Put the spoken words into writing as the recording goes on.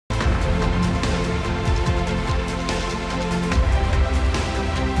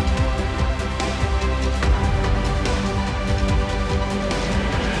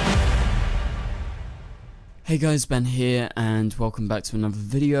Hey guys, Ben here and welcome back to another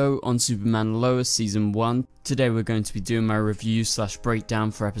video on Superman Lois Season 1. Today we're going to be doing my review / breakdown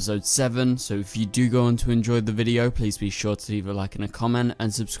for episode 7, so if you do go on to enjoy the video, please be sure to leave a like and a comment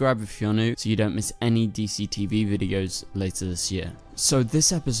and subscribe if you're new so you don't miss any DCTV videos later this year. So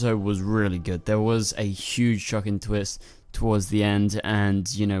this episode was really good. There was a huge shocking twist towards the end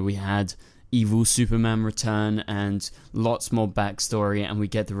and we had evil Superman return and lots more backstory, and we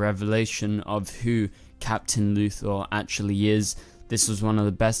get the revelation of who Captain Luthor actually is. This was one of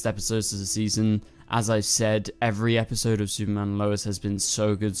the best episodes of the season. As I've said, every episode of Superman Lois has been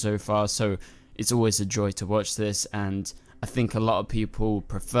so good so far, so it's always a joy to watch this, and I think a lot of people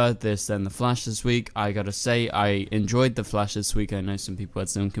preferred this than The Flash this week. I gotta say, I enjoyed The Flash this week. I know some people had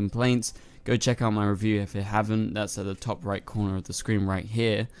some complaints. Go check out my review if you haven't. That's at the top right corner of the screen right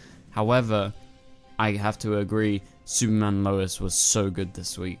here. However, I have to agree, Superman Lois was so good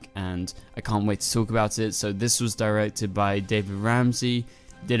this week and I can't wait to talk about it. So this was directed by David Ramsey,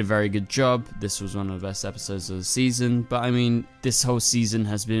 did a very good job. This was one of the best episodes of the season, but I mean, this whole season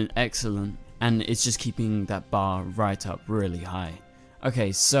has been excellent and it's just keeping that bar right up really high.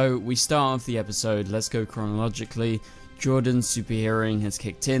 Okay, so we start off the episode, let's go chronologically. Jordan's super hearing has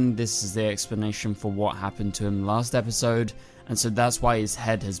kicked in. This is the explanation for what happened to him last episode, and so that's why his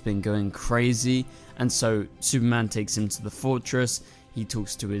head has been going crazy. And so Superman takes him to the fortress. He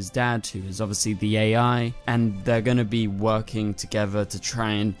talks to his dad, who is obviously the AI, and they're going to be working together to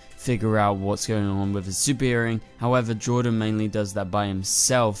try and figure out what's going on with his super hearing. However, Jordan mainly does that by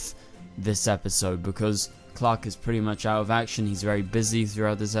himself this episode because Clark is pretty much out of action. He's very busy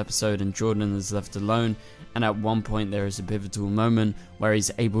throughout this episode and Jordan is left alone, and at one point there is a pivotal moment where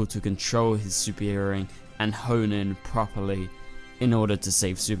he's able to control his super hearing and hone in properly in order to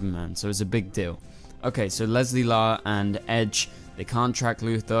save Superman, so it's a big deal. Okay, so Leslie Law and Edge, they can't track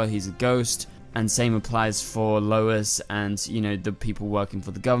Luthor, he's a ghost, and same applies for Lois and the people working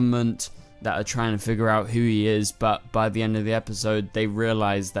for the government that are trying to figure out who he is, but by the end of the episode they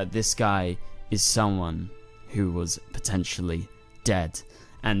realize that this guy is someone who was potentially dead,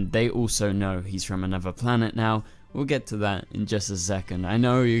 and they also know he's from another planet now. We'll get to that in just a second. I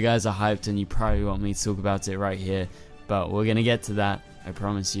know you guys are hyped and you probably want me to talk about it right here, but we're gonna get to that, I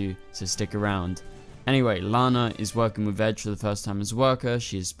promise you, so stick around. Anyway, Lana is working with Edge for the first time as a worker.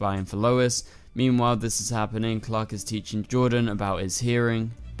 She is spying for Lois. Meanwhile, this is happening, Clark is teaching Jordan about his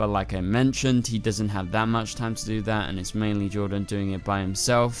hearing, but like I mentioned, he doesn't have that much time to do that, and it's mainly Jordan doing it by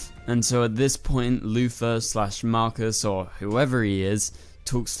himself. And so at this point, Luthor / Marcus, or whoever he is,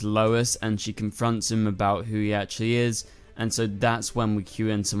 talks to Lois and she confronts him about who he actually is. And so that's when we cue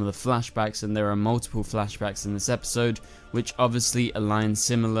in some of the flashbacks, and there are multiple flashbacks in this episode, which obviously align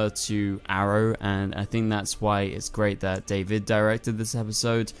similar to Arrow, and I think that's why it's great that David directed this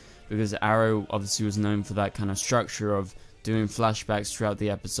episode, because Arrow obviously was known for that kind of structure of doing flashbacks throughout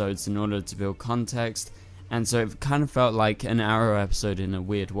the episodes in order to build context, and so it kind of felt like an Arrow episode in a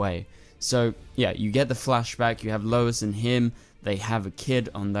weird way. So yeah, you get the flashback, you have Lois and him, they have a kid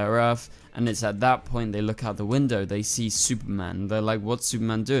on their Earth, and it's at that point they look out the window, they see Superman, they're like, what's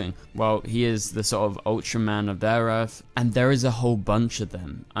Superman doing? Well, he is the sort of Ultraman of their Earth, and there is a whole bunch of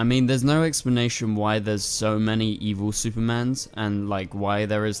them. I mean, there's no explanation why there's so many evil Supermans, and like why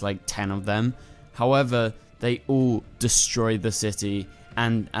there is like 10 of them. However, they all destroy the city,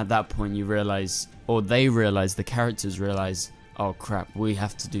 and at that point you realize, or they realize, the characters realize, oh crap, we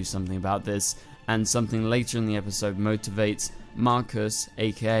have to do something about this, and something later in the episode motivates Marcus,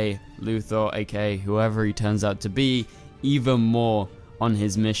 aka Luthor, aka whoever he turns out to be, even more on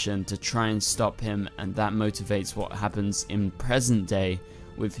his mission to try and stop him, and that motivates what happens in present day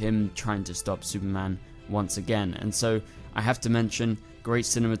with him trying to stop Superman once again. And so I have to mention, great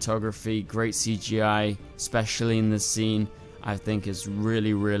cinematography, great CGI, especially in this scene. I think is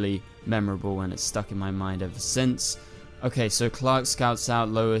really memorable and it's stuck in my mind ever since. Okay, so Clark scouts out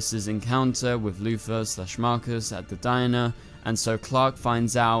Lois's encounter with Luthor / Marcus at the diner, and so Clark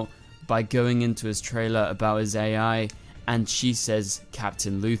finds out by going into his trailer about his AI, and she says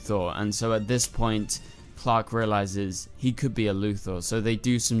Captain Luthor, and so at this point Clark realizes he could be a Luthor, so they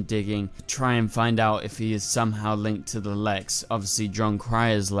do some digging to try and find out if he is somehow linked to the Lex, obviously John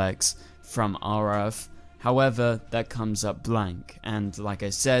Cryer's Lex from our Earth. However, that comes up blank, and like I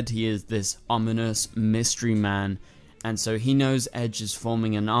said, he is this ominous mystery man, and so he knows Edge is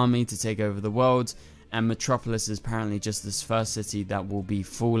forming an army to take over the world, and Metropolis is apparently just this first city that will be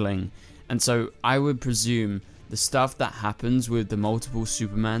falling. And so I would presume the stuff that happens with the multiple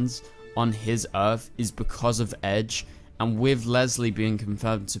Supermans on his Earth is because of Edge, and with Leslie being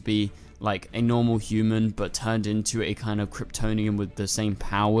confirmed to be like a normal human but turned into a kind of Kryptonian with the same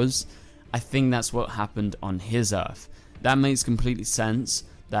powers, I think that's what happened on his Earth. That makes complete sense,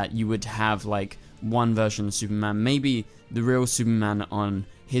 that you would have like one version of Superman. Maybe the real Superman on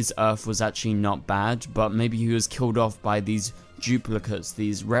his Earth was actually not bad, but maybe he was killed off by these duplicates,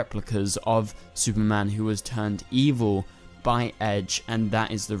 these replicas of Superman who was turned evil by Edge, and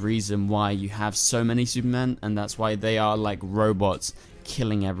that is the reason why you have so many Supermen, and that's why they are like robots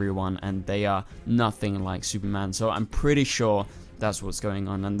killing everyone, and they are nothing like Superman. So I'm pretty sure that's what's going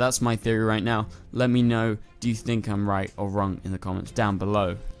on, and that's my theory right now. Let me know, do you think I'm right or wrong in the comments down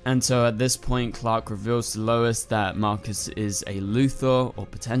below. And so at this point, Clark reveals to Lois that Marcus is a Luthor, or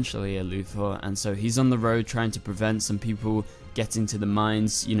potentially a Luthor, and so he's on the road trying to prevent some people getting to the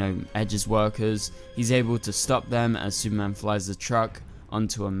mines, you know, Edge's workers. He's able to stop them as Superman flies the truck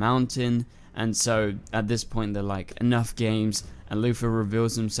onto a mountain, and so at this point they're like, enough games, and Luthor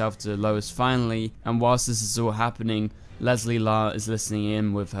reveals himself to Lois finally, and whilst this is all happening, Leslie Law is listening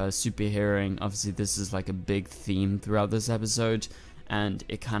in with her superheroing. Obviously this is like a big theme throughout this episode, and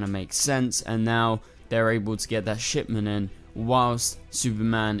it kind of makes sense, and now they're able to get that shipment in whilst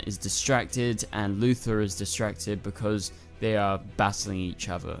Superman is distracted and Luthor is distracted because they are battling each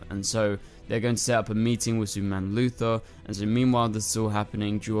other. And so they're going to set up a meeting with Superman and Luthor, and so meanwhile this is all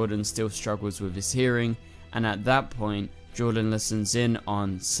happening, Jordan still struggles with his hearing, and at that point Jordan listens in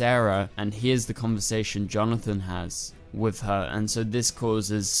on Sarah and hears the conversation Jonathan has with her, and so this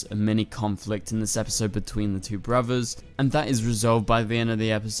causes a mini conflict in this episode between the two brothers, and that is resolved by the end of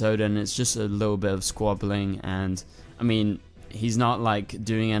the episode, and it's just a little bit of squabbling. And I mean, he's not like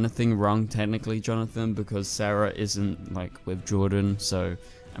doing anything wrong technically, Jonathan, because Sarah isn't like with Jordan, so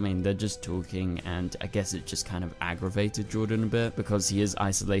I mean, they're just talking, and I guess it just kind of aggravated Jordan a bit because he is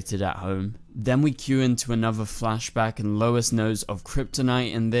isolated at home. Then we cue into another flashback, and Lois knows of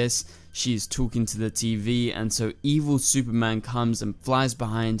kryptonite in this. She's talking to the TV, and so evil Superman comes and flies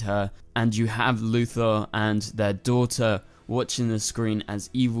behind her, and you have Luthor and their daughter watching the screen as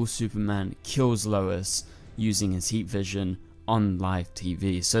evil Superman kills Lois using his heat vision on live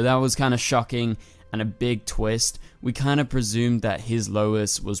TV. So that was kind of shocking and a big twist. We kind of presumed that his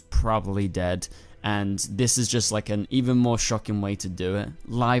Lois was probably dead, and this is just like an even more shocking way to do it,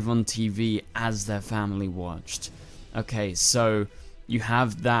 live on TV as their family watched. Okay, so you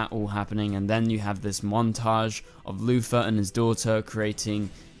have that all happening, and then you have this montage of Luthor and his daughter creating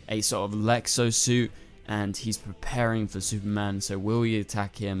a sort of Lexo suit, and he's preparing for Superman. So will he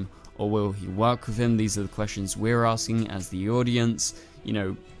attack him or will he work with him? These are the questions we're asking as the audience, you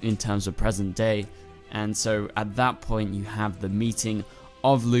know, in terms of present day. And so at that point you have the meeting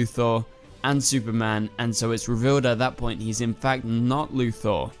of Luthor and Superman, and so it's revealed at that point he's in fact not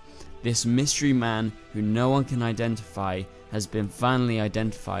Luthor. This mystery man who no one can identify has been finally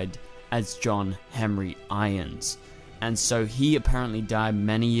identified as John Henry Irons, and so he apparently died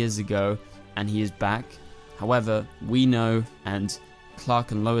many years ago and he is back. However, we know, and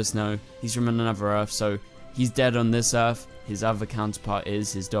Clark and Lois know, he's from another Earth, so he's dead on this Earth. His other counterpart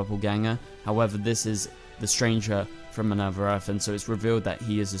is his doppelganger. However, this is the stranger from another Earth, and so it's revealed that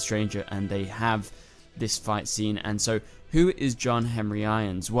he is a stranger, and they have this fight scene. And so who is John Henry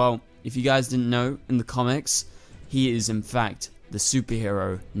Irons? Well, if you guys didn't know, in the comics he is in fact the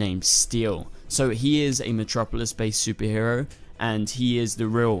superhero named Steel. So he is a Metropolis based superhero, and he is the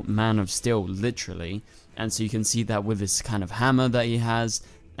real Man of Steel, literally. And so you can see that with this kind of hammer that he has,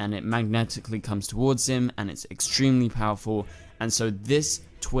 and it magnetically comes towards him, and it's extremely powerful. And so this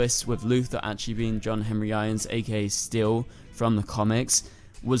twist with Luthor actually being John Henry Irons, aka Steel from the comics,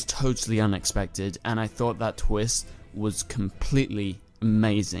 was totally unexpected, and I thought that twist was completely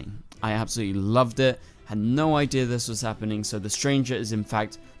amazing. I absolutely loved it, had no idea this was happening. So the stranger is in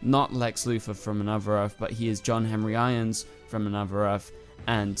fact not Lex Luthor from another Earth, but he is John Henry Irons from another Earth,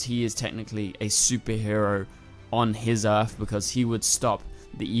 and he is technically a superhero on his Earth because he would stop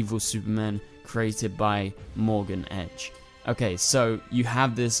the evil Superman created by Morgan Edge. Okay, so you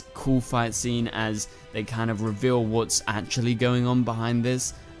have this cool fight scene as they kind of reveal what's actually going on behind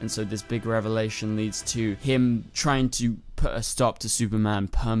this, and so this big revelation leads to him trying to put a stop to Superman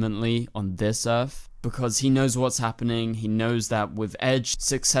permanently on this Earth, because he knows what's happening. He knows that with Edge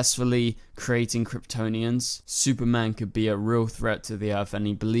successfully creating Kryptonians, Superman could be a real threat to the Earth, and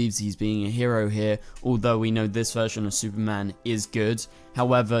he believes he's being a hero here, although we know this version of Superman is good.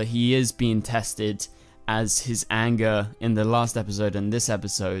 However, he is being tested as his anger in the last episode and this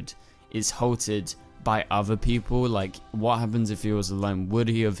episode is halted by other people. Like, what happens if he was alone? Would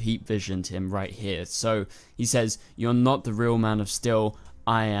he have heat visioned him right here? So he says, "You're not the real Man of Steel,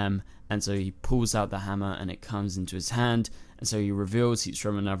 I am." And so he pulls out the hammer and it comes into his hand, and so he reveals he's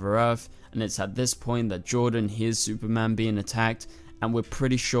from another Earth. And it's at this point that Jordan hears Superman being attacked, and we're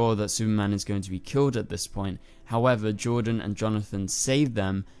pretty sure that Superman is going to be killed at this point. However, Jordan and Jonathan save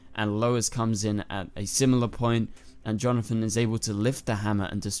them, and Lois comes in at a similar point, and Jonathan is able to lift the hammer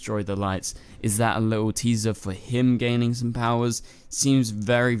and destroy the lights. Is that a little teaser for him gaining some powers? Seems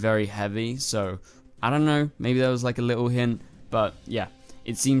very, very heavy, so I don't know, maybe that was like a little hint, but yeah.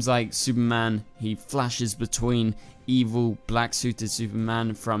 It seems like Superman, he flashes between evil, black-suited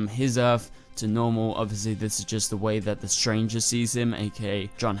Superman from his Earth to normal. Obviously, this is just the way that the Stranger sees him, aka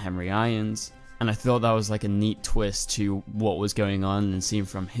John Henry Irons. And I thought that was like a neat twist to what was going on and seen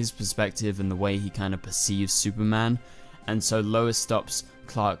from his perspective and the way he kind of perceives Superman. And so Lois stops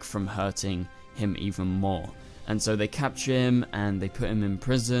Clark from hurting him even more. And so they capture him and they put him in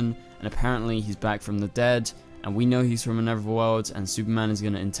prison, and apparently he's back from the dead. And we know he's from another world, and Superman is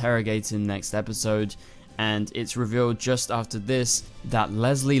going to interrogate him next episode. And it's revealed just after this that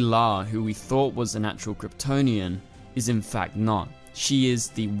Leslie Law, who we thought was an actual Kryptonian, is in fact not. She is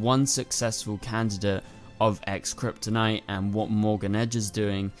the one successful candidate of ex-Kryptonite and what Morgan Edge is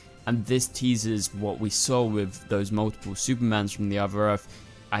doing. And this teases what we saw with those multiple Supermans from the other Earth.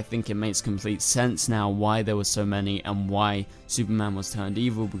 I think it makes complete sense now why there were so many and why Superman was turned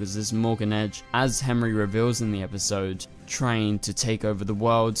evil, because this Morgan Edge, as Henry reveals in the episode, trying to take over the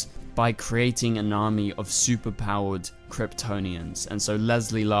world by creating an army of superpowered Kryptonians. And so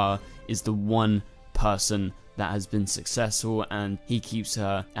Leslie Law is the one person that has been successful, and he keeps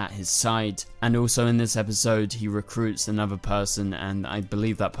her at his side. And also in this episode he recruits another person, and I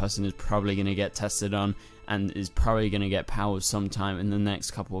believe that person is probably going to get tested on and is probably going to get powers sometime in the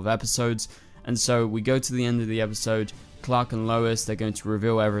next couple of episodes. And so we go to the end of the episode. Clark and Lois, they're going to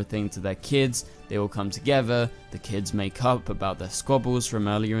reveal everything to their kids. They all come together, the kids make up about their squabbles from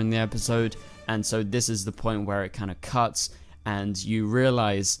earlier in the episode, and so this is the point where it kind of cuts and you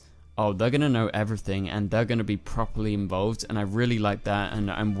realize, oh, they're going to know everything and they're going to be properly involved. And I really like that, and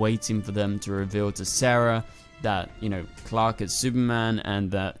I'm waiting for them to reveal to Sarah that, you know, Clark is Superman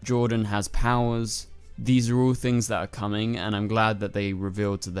and that Jordan has powers. These are all things that are coming, and I'm glad that they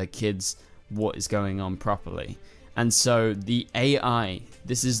revealed to their kids what is going on properly. And so the AI,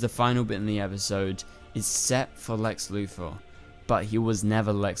 this is the final bit in the episode, is set for Lex Luthor, but he was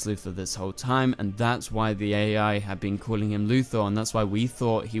never Lex Luthor this whole time, and that's why the AI had been calling him Luthor, and that's why we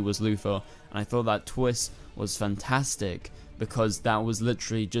thought he was Luthor. And I thought that twist was fantastic, because that was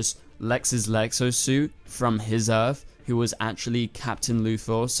literally just Lex's Lexo suit from his Earth, who was actually Captain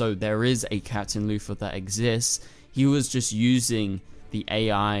Luthor. So there is a Captain Luthor that exists. He was just using the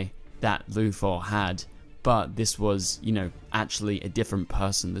AI that Luthor had, but this was, you know, actually a different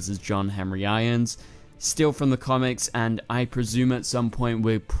person. This is John Henry Irons, still from the comics, and I presume at some point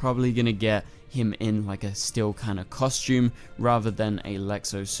we're probably gonna get him in like a still kind of costume rather than a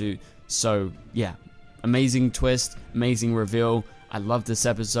Lexo suit. So yeah, amazing twist, amazing reveal. I love this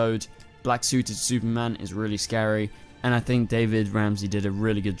episode. Black suited Superman is really scary, and I think David Ramsey did a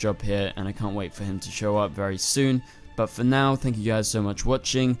really good job here, and I can't wait for him to show up very soon. But for now, thank you guys so much for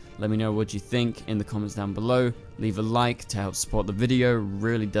watching. Let me know what you think in the comments down below. Leave a like to help support the video,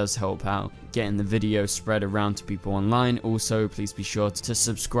 really does help out getting the video spread around to people online. Also, please be sure to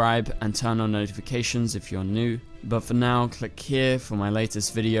subscribe and turn on notifications if you're new. But for now, click here for my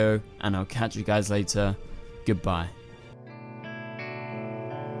latest video, and I'll catch you guys later. Goodbye.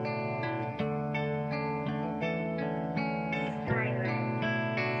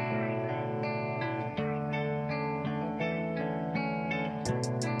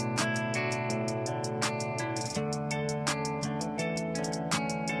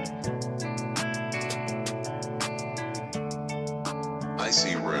 I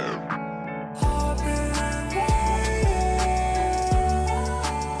see red.